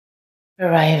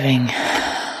Arriving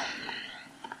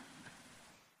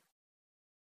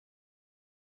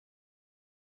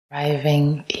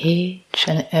each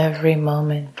and every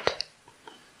moment,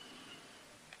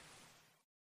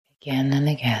 again and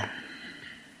again,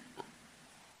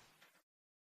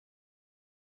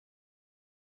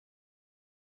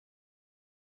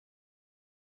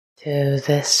 to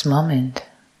this moment,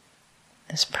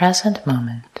 this present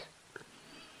moment,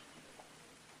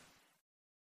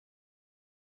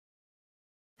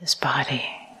 this body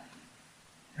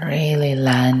really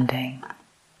landing,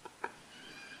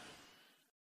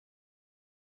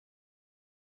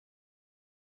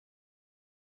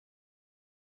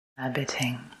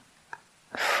 inhabiting,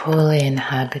 fully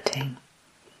inhabiting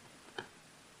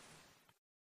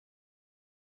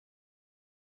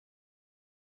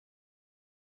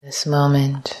this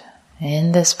moment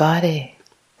in this body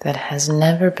that has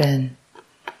never been.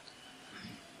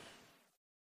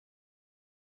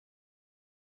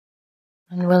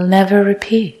 And will never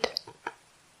repeat.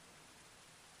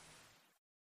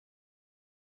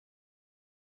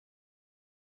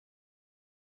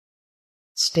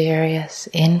 Mysterious,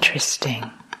 interesting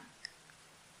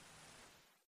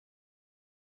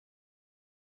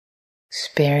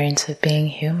experience of being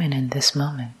human in this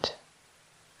moment,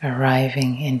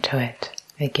 arriving into it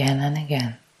again and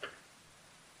again.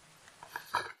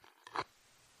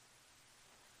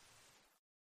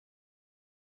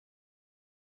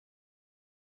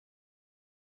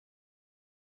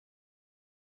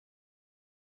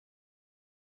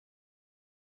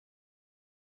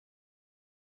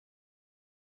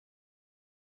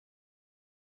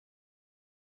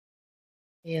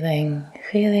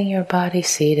 Feeling your body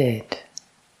seated.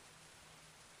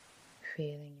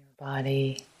 Feeling your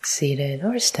body seated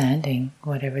or standing,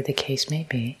 whatever the case may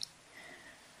be.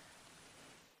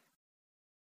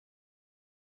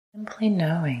 Simply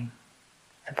knowing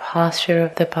the posture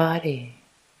of the body.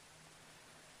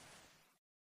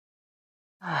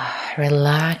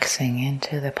 Relaxing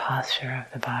into the posture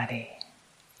of the body.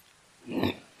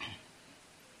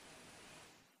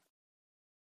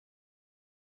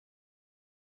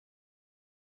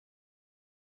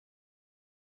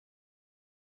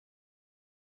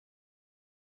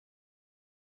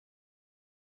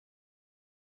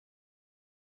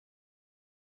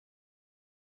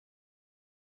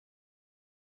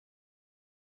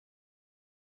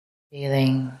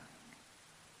 Feeling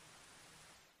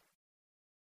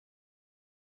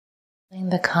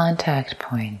the contact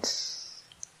points.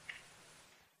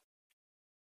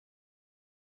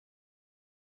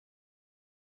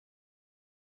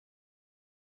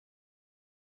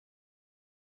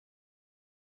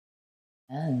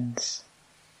 Hands.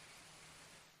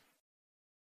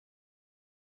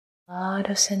 A lot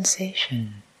of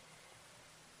sensation.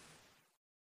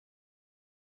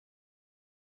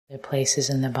 There are places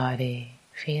in the body,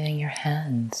 feeling your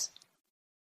hands,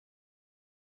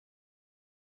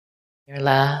 your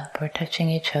lap, or touching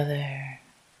each other.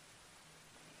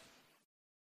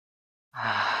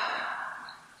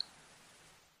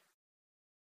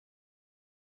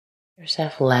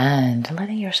 Yourself land,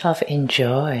 letting yourself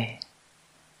enjoy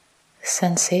the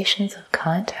sensations of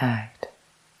contact,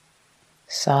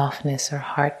 softness or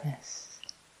hardness,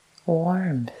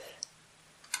 warmth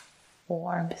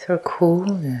or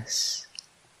coolness.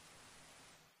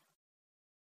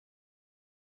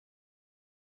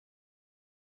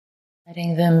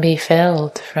 Letting them be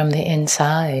felt from the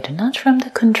inside, not from the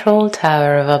control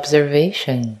tower of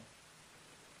observation,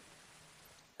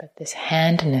 but this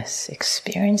handness,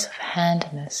 experience of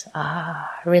handness,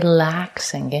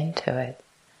 relaxing into it,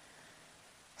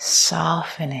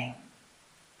 softening.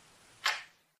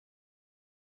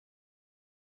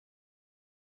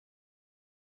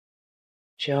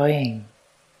 Enjoying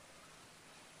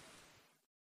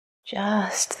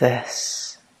just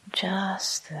this.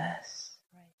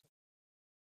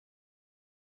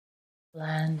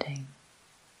 Landing.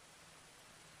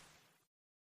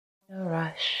 No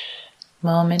rush.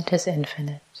 Moment is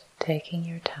infinite. Taking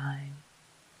your time.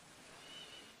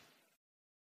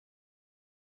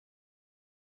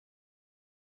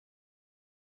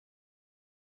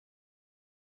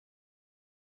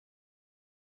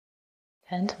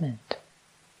 Contentment.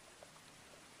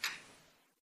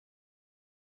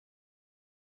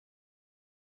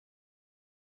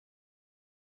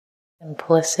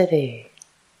 Simplicity.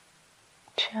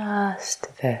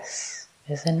 Just this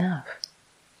is enough.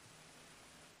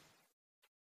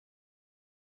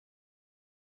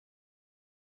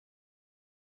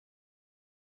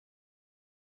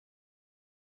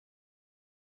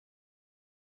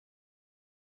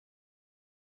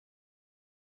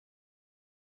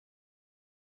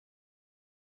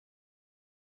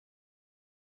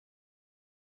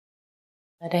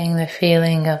 Letting the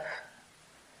feeling of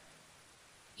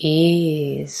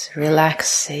ease,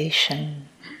 relaxation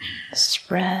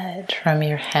spread from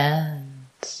your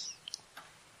hands.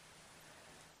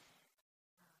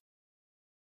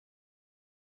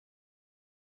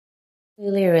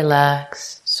 Really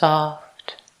relaxed,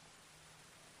 soft,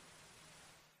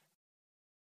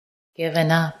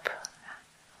 given up,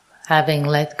 having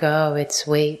let go its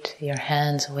weight, your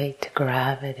hand's weight to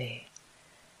gravity.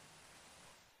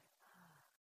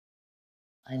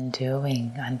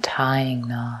 Undoing, untying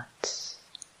knots.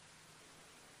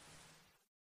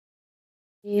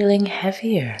 Feeling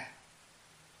heavier.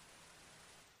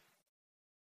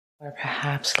 Or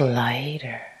perhaps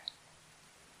lighter.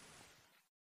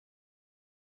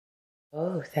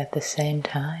 Both at the same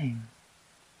time.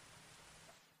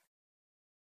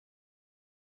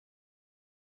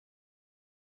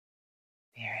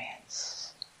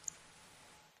 Experience.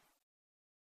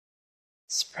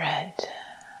 Spread.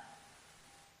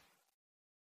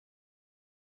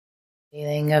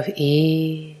 Feeling of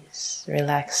ease,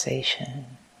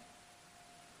 relaxation.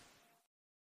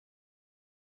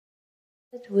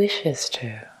 It wishes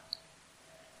to.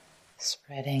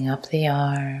 Spreading up the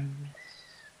arms,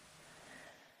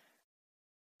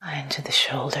 into the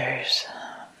shoulders.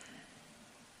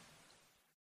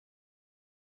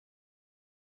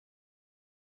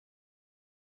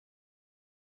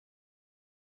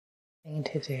 Thing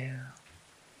to do.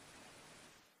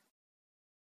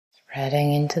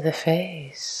 Spreading into the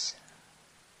face.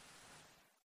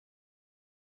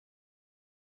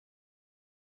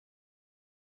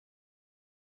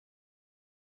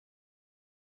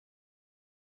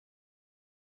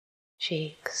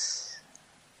 Cheeks,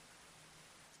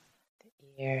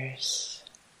 the ears,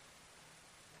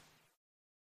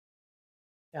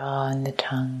 jaw and the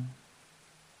tongue,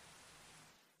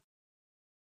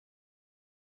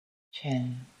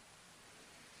 chin,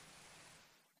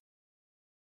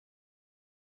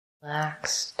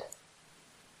 relaxed,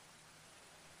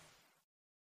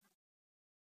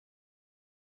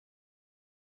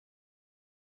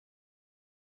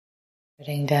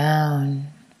 putting down.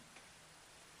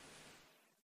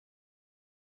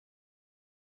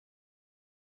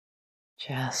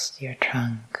 Just your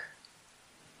trunk.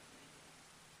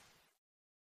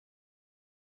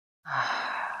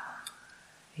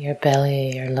 Your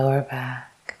belly, your lower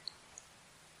back.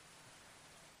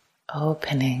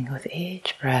 Opening with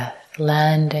each breath,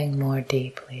 landing more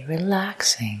deeply,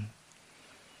 relaxing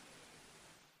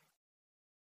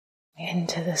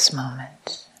into this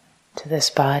moment, to this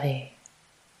body.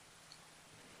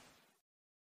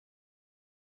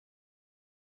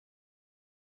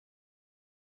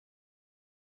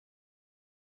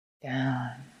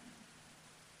 Down.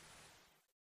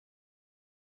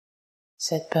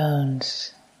 Sit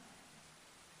bones.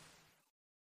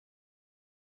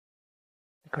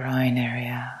 The groin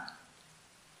area.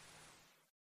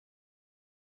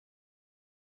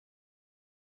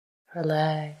 Her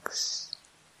legs.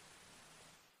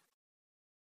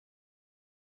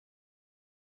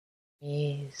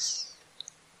 Knees.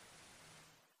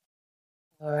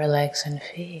 Lower legs and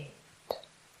feet.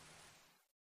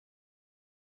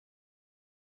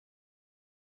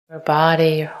 Your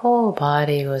body, your whole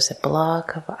body was a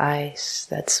block of ice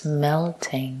that's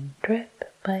melting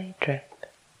drip by drip,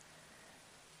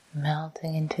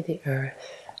 melting into the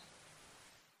earth.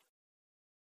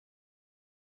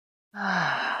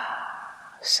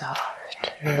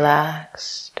 Soft,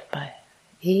 relaxed by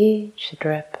each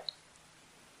drip,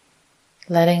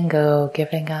 letting go,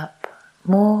 giving up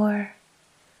more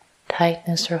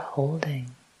tightness or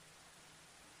holding.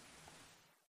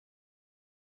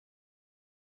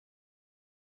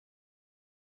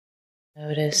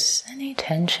 Notice any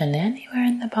tension anywhere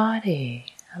in the body.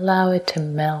 Allow it to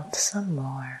melt some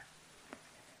more.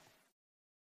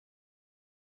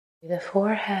 The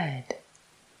forehead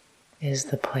is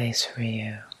the place for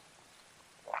you.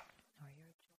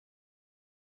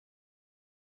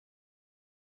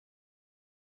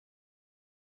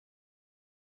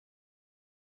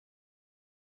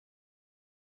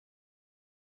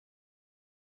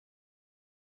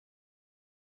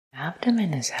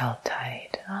 Abdomen is held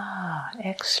tight.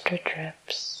 Extra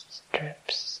drips,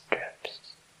 drips,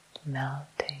 drips,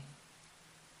 melting.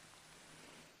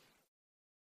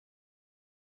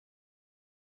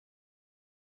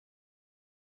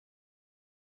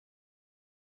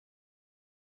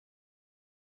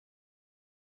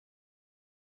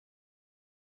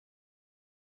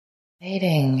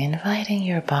 Inviting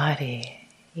your body,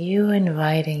 you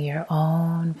inviting your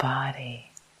own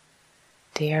body,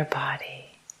 dear body.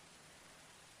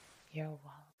 You're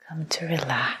welcome to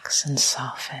relax and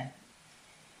soften.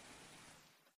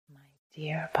 My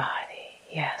Dear body,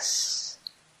 yes.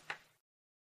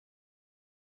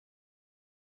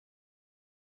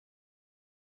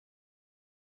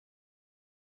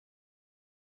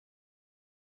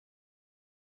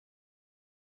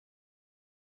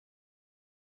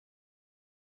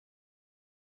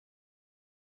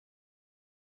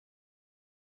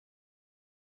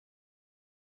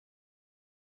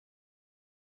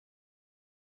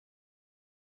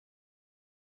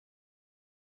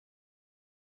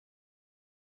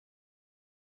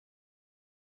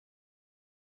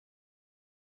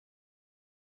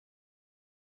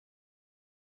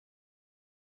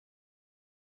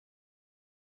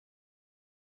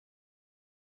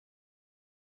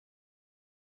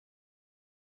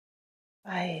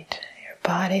 Right, your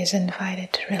body is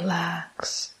invited to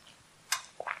relax.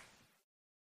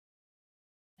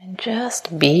 And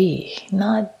just be,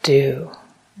 not do.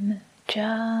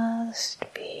 Just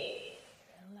be.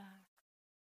 Relax.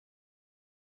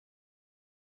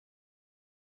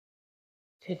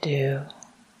 To do,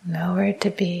 nowhere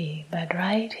to be, but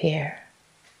right here.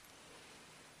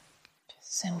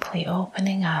 Just simply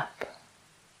opening up.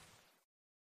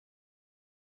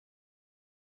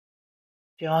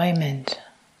 Enjoyment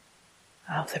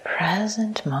of the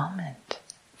present moment.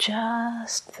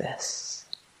 Just this.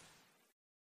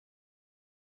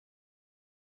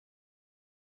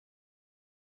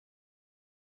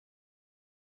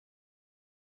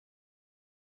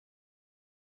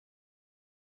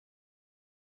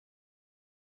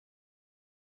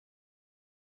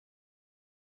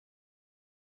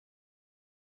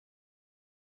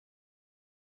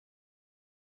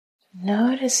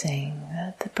 Noticing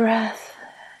that the breath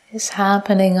is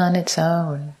happening on its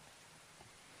own.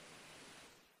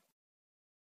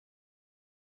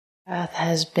 Breath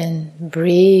has been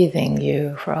breathing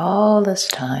you for all this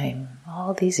time,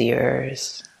 all these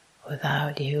years,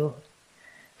 without you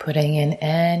putting in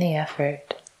any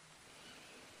effort.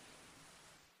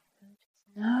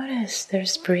 Notice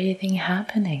there's breathing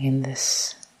happening in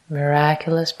this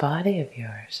miraculous body of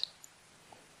yours.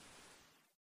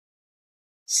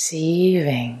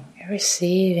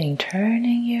 Receiving,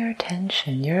 turning your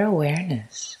attention, your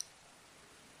awareness.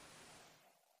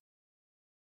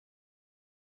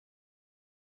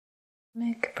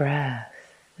 Make breath,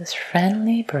 this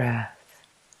friendly breath,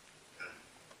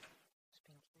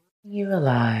 keeping you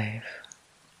alive,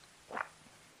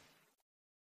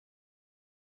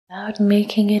 without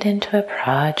making it into a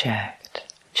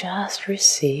project, just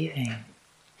receiving.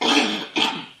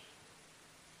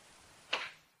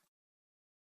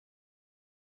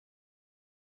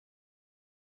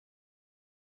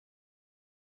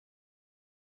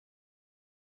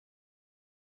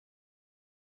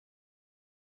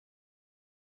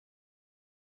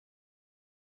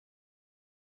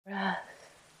 Breath,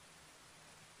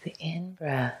 the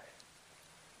in-breath.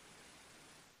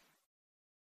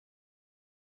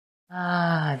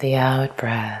 The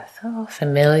out-breath. Oh,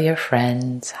 familiar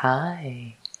friends,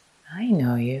 hi, I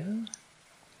know you.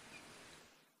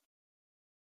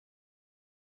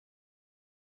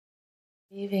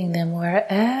 Leaving them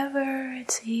wherever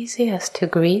it's easiest to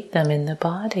greet them in the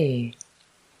body.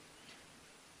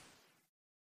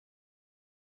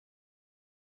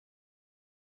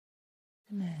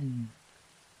 Amen.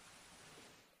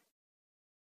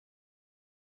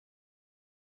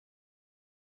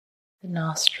 The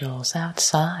nostrils,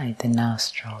 outside the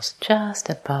nostrils, just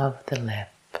above the lip.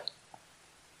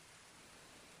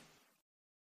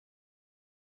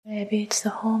 Maybe it's the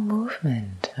whole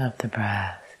movement of the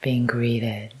breath being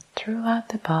greeted throughout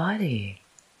the body.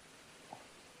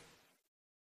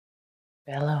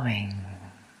 Bellowing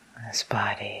this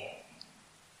body.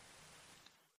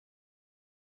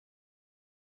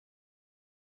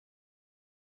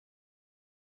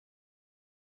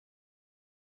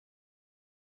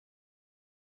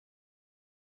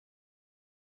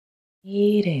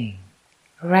 Eating,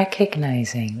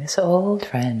 recognizing this old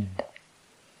friend.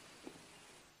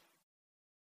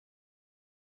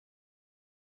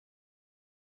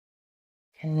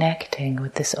 Connecting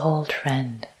with this old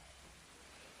friend.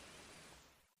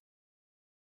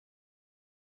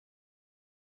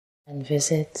 And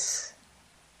visits,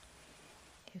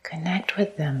 you connect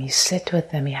with them, you sit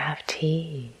with them, you have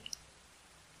tea.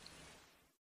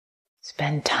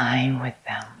 Spend time with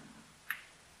them.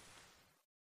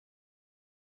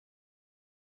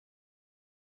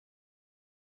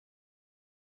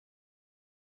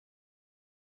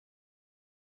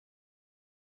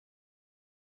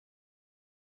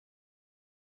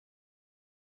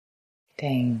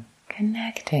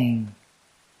 Connecting.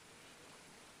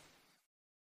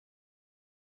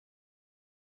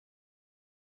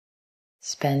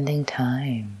 Spending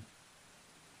time.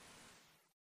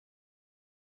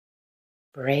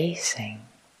 bracing,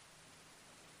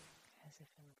 as if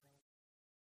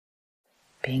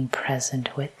being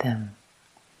present with them,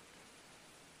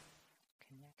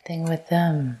 connecting with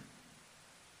them.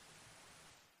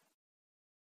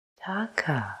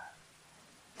 Taka,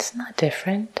 it's not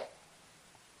different.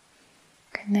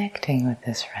 Connecting with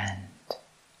this friend.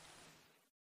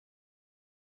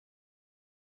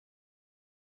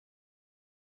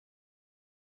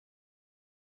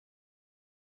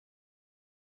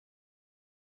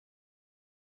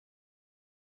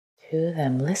 To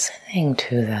them, listening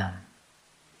to them.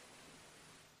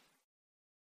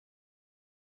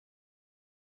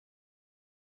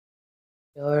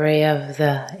 Story of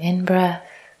the in-breath,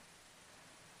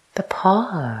 the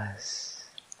pause,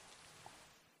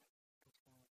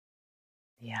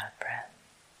 the out-breath.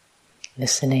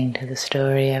 Listening to the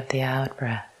story of the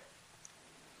out-breath.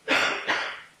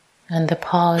 And the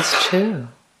pause too.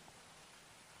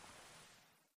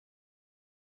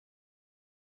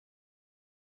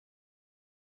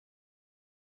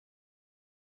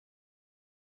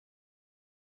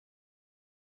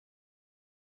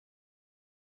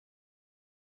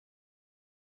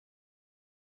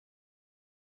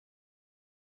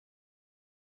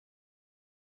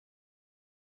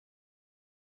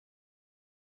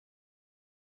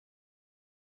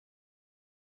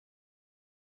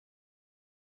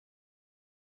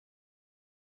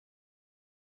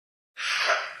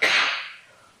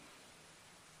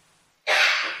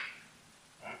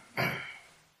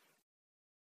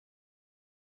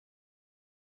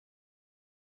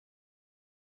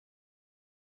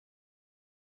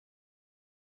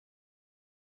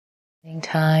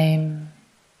 Time,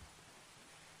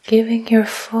 giving your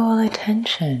full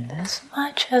attention as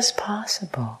much as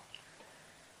possible,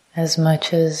 as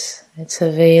much as it's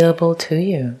available to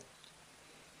you.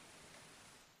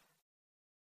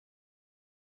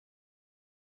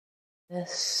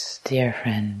 This, dear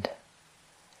friend,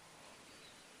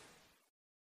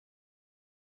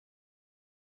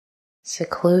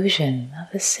 seclusion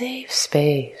of a safe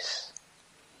space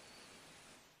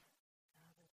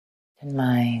and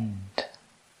mind.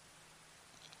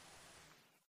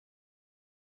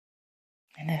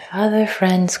 And if other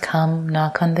friends come,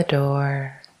 knock on the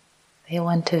door, they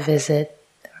want to visit,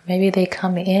 or maybe they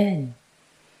come in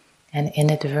and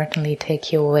inadvertently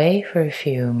take you away for a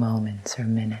few moments or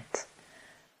minutes.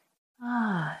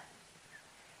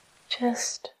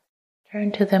 Just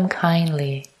turn to them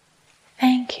kindly.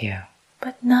 Thank you,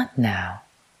 but not now.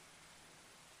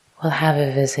 We'll have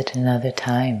a visit another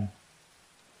time.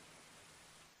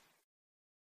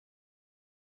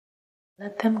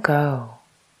 Let them go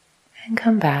and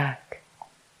come back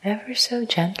ever so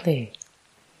gently.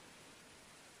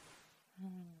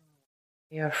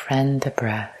 Your friend, the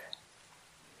breath.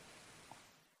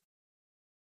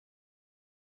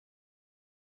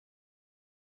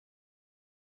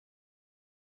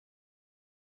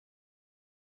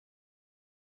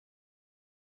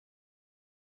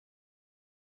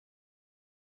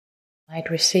 Might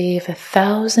receive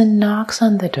 1,000 knocks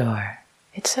on the door.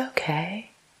 It's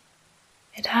okay.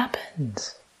 It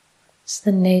happens. It's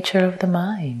the nature of the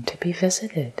mind to be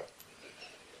visited.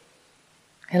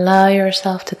 Allow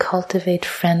yourself to cultivate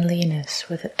friendliness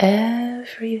with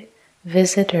every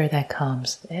visitor that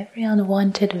comes, every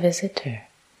unwanted visitor.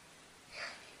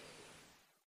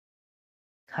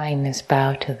 Kindness,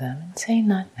 bow to them and say,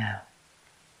 not now.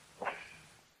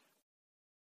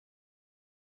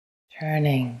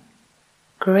 Turning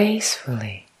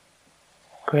gracefully,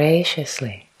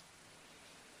 graciously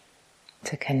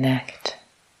to connect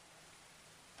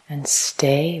and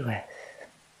stay with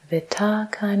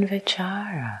vitaka and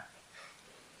vichara.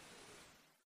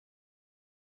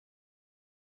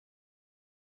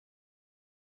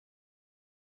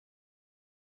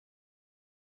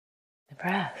 The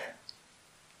breath.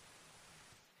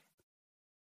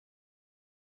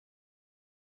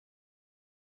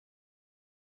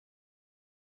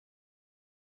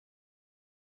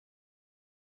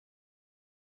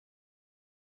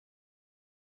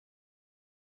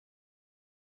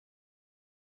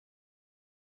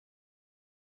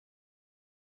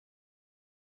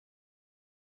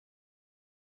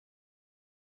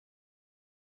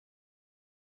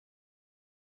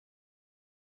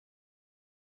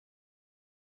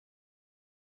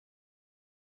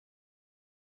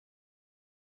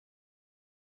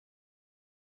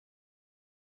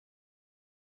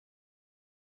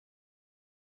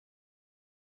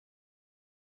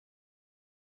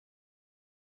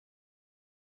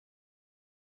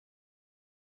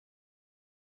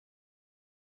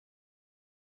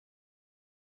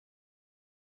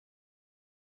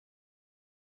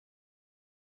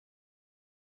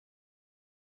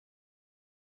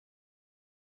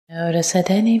 Notice at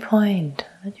any point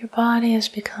that your body has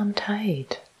become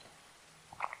tight.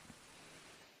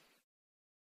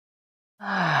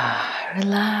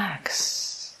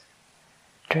 Relax.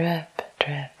 Drip,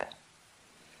 drip.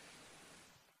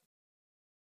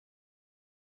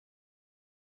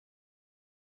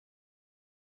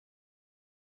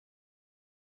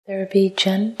 There be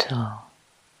gentle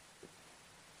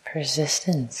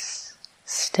persistence,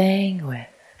 staying with.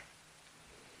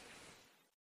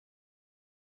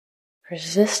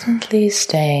 Persistently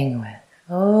staying with,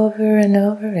 over and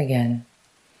over again.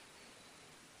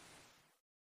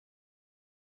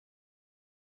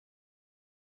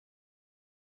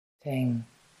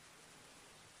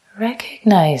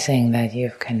 Recognizing that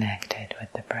you've connected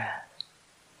with the breath.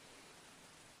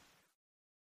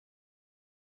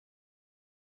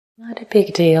 Not a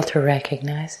big deal to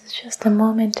recognize, it's just a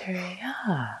momentary,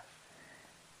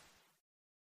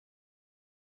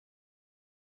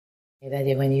 That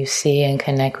when you see and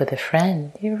connect with a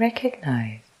friend, you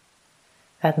recognize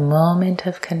that moment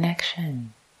of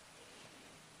connection.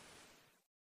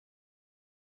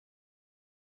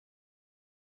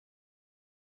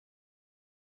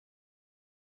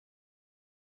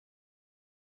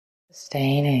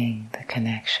 Sustaining the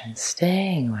connection,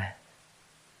 staying with.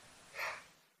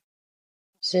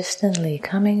 Persistently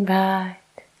coming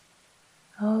back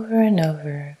over and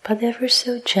over, but ever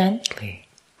so gently.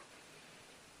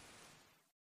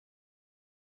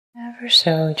 Ever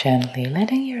so gently,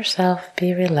 letting yourself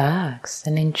be relaxed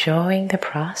and enjoying the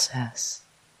process.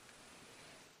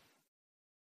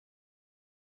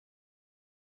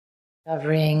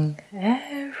 Covering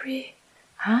every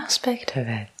aspect of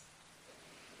it.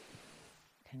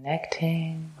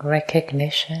 Connecting,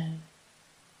 recognition,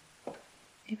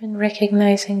 even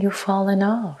recognizing you've fallen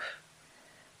off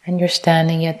and you're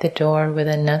standing at the door with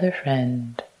another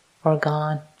friend or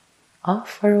gone off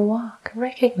for a walk,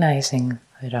 recognizing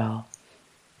it all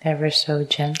ever so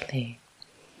gently.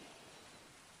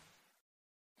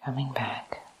 Coming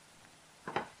back.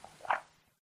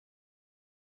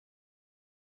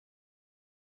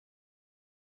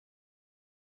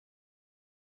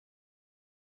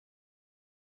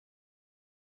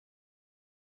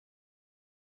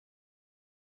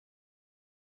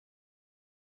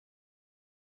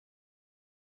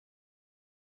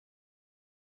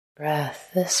 Breath,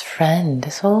 this friend,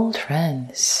 this old friend,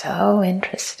 is so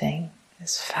interesting,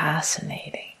 is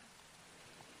fascinating.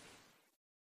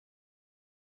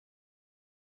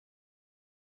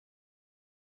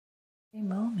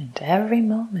 Every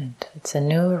moment, it's a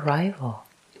new arrival.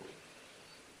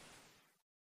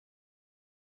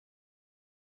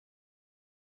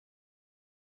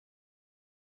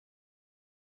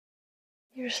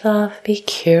 Yourself, be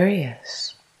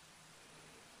curious.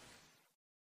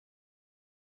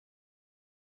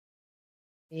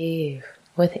 Receive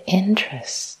with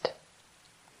interest.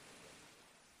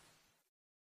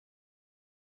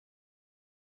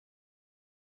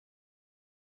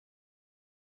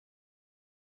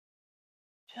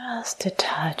 Just a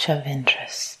touch of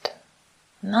interest.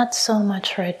 Not so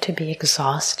much for it to be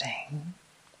exhausting.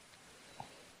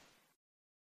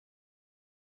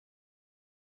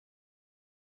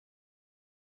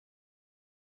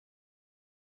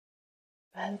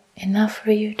 But enough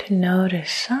for you to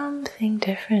notice something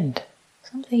different.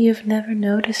 Something you've never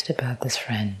noticed about this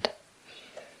friend.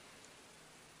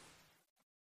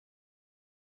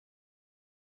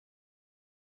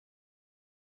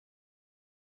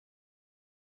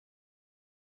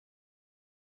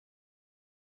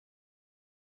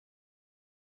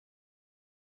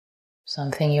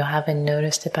 Something you haven't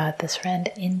noticed about this friend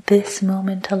in this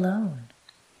moment alone.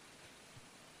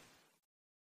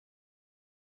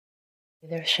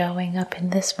 They're showing up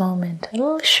in this moment, a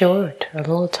little short, a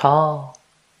little tall.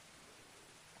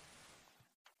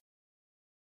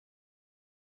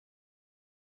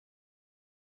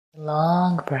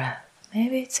 Long breath.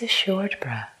 Maybe it's a short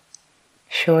breath.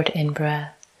 Short in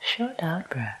breath, short out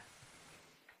breath.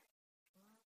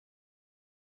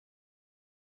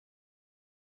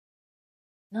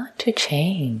 Not to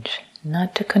change,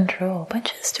 not to control, but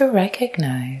just to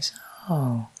recognize,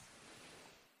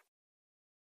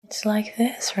 it's like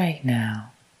this right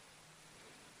now.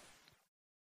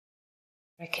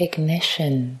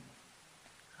 Recognition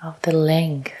of the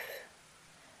length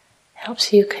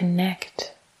helps you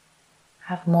connect,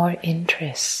 have more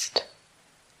interest.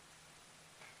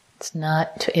 It's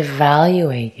not to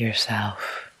evaluate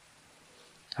yourself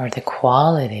or the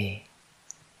quality,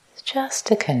 it's just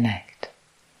to connect.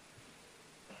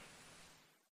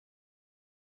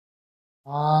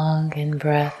 Long in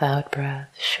breath, out breath,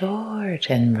 short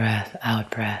in breath, out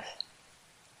breath.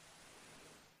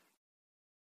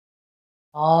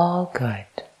 All good.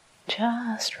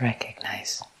 Just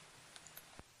recognize.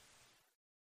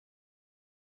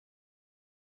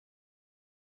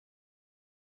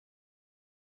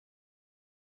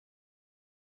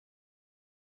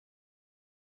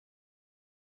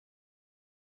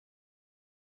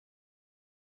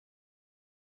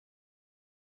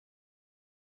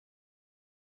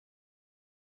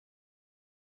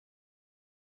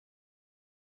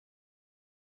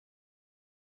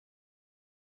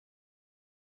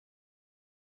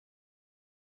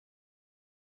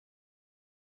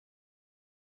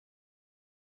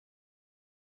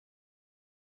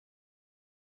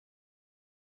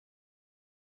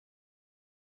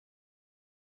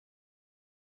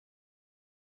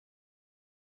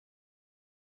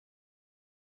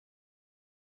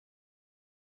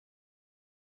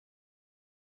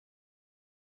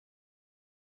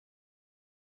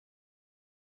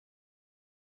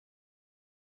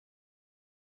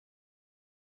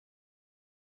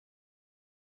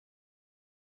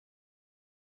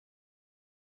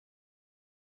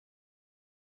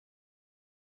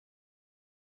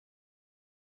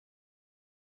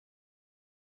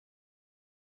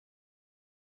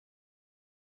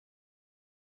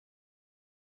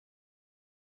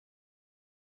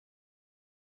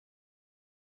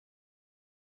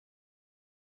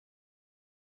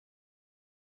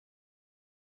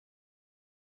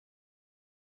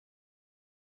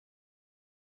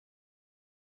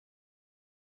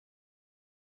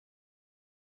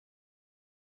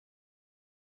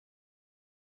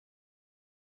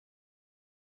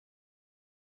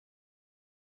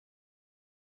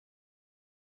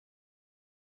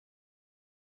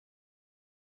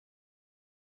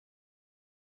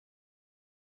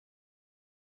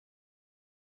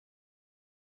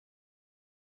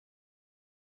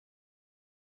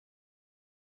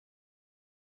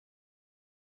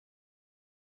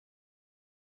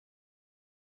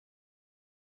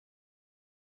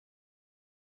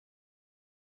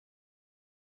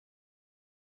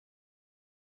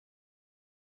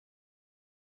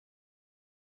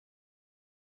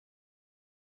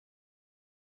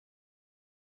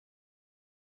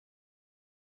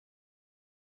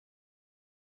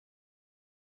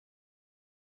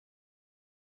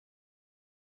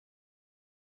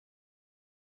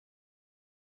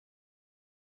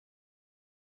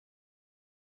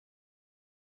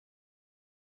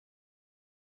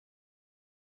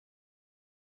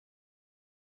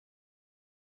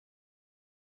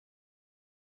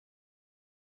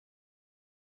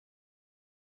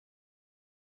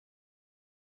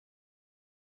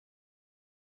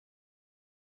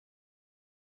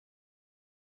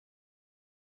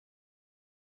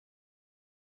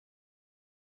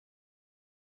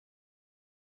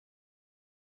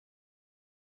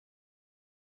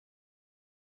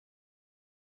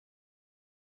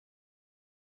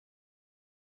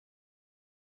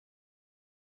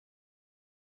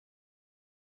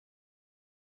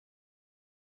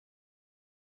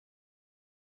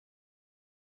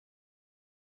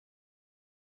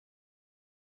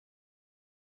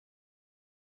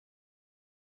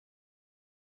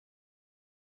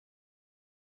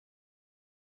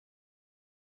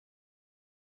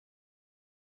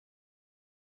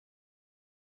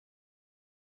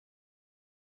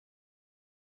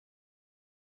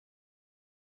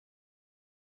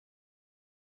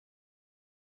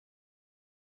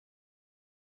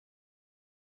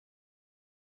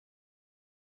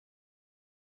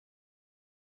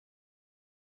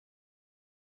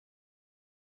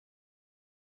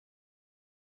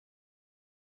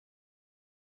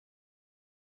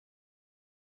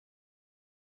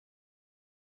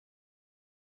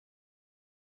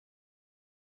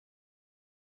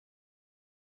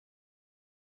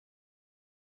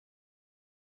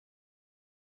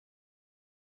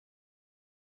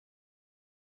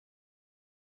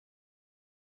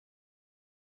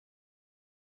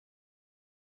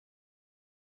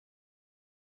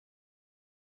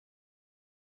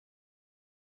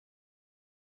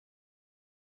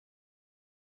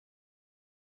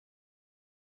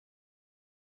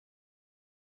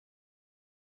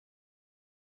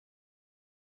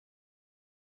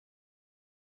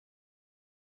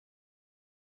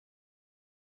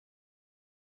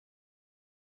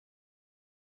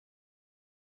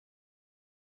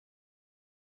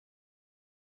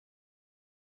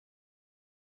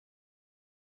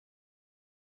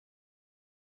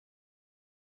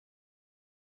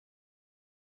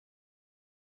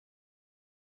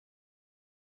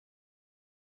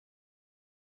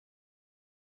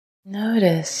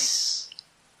 Notice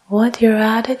what your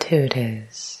attitude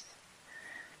is.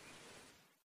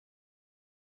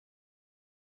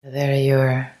 Whether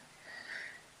you're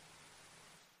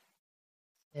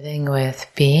Sitting with,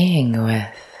 being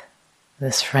with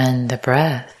this friend, the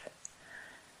breath,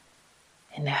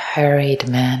 in a hurried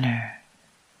manner,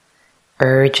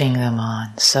 urging them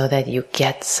on so that you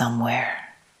get somewhere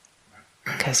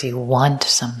because you want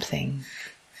something.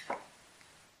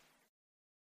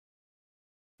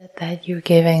 That you're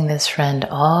giving this friend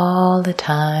all the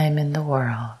time in the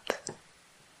world,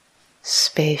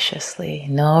 spaciously,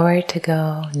 nowhere to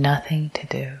go, nothing to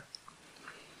do.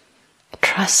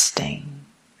 Trusting,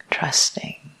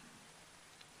 trusting.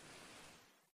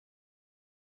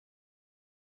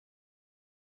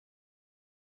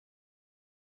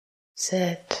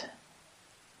 Sit,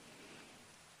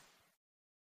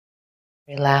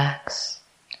 relax,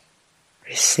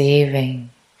 receiving,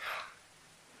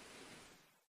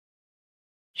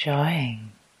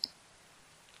 enjoying.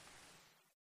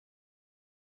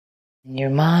 In your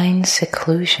mind's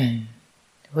seclusion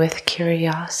with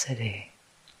curiosity,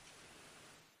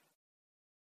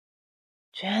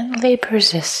 gently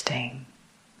persisting,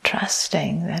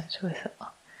 trusting that with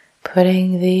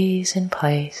putting these in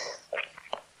place,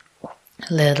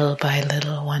 little by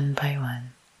little, one by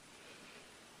one,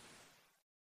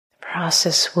 the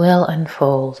process will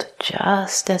unfold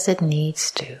just as it needs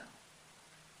to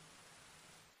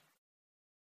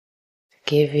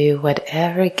give you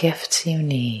whatever gifts you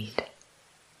need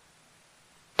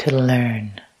to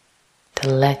learn, to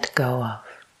let go of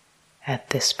at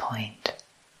this point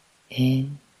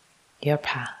in your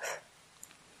path.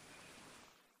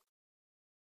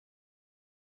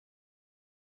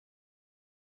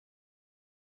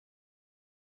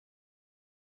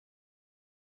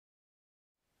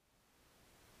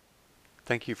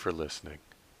 Thank you for listening.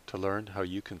 To learn how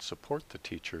you can support the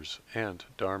teachers and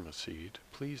Dharma Seed,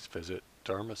 please visit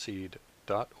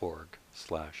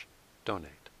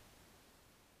dharmaseed.org/donate.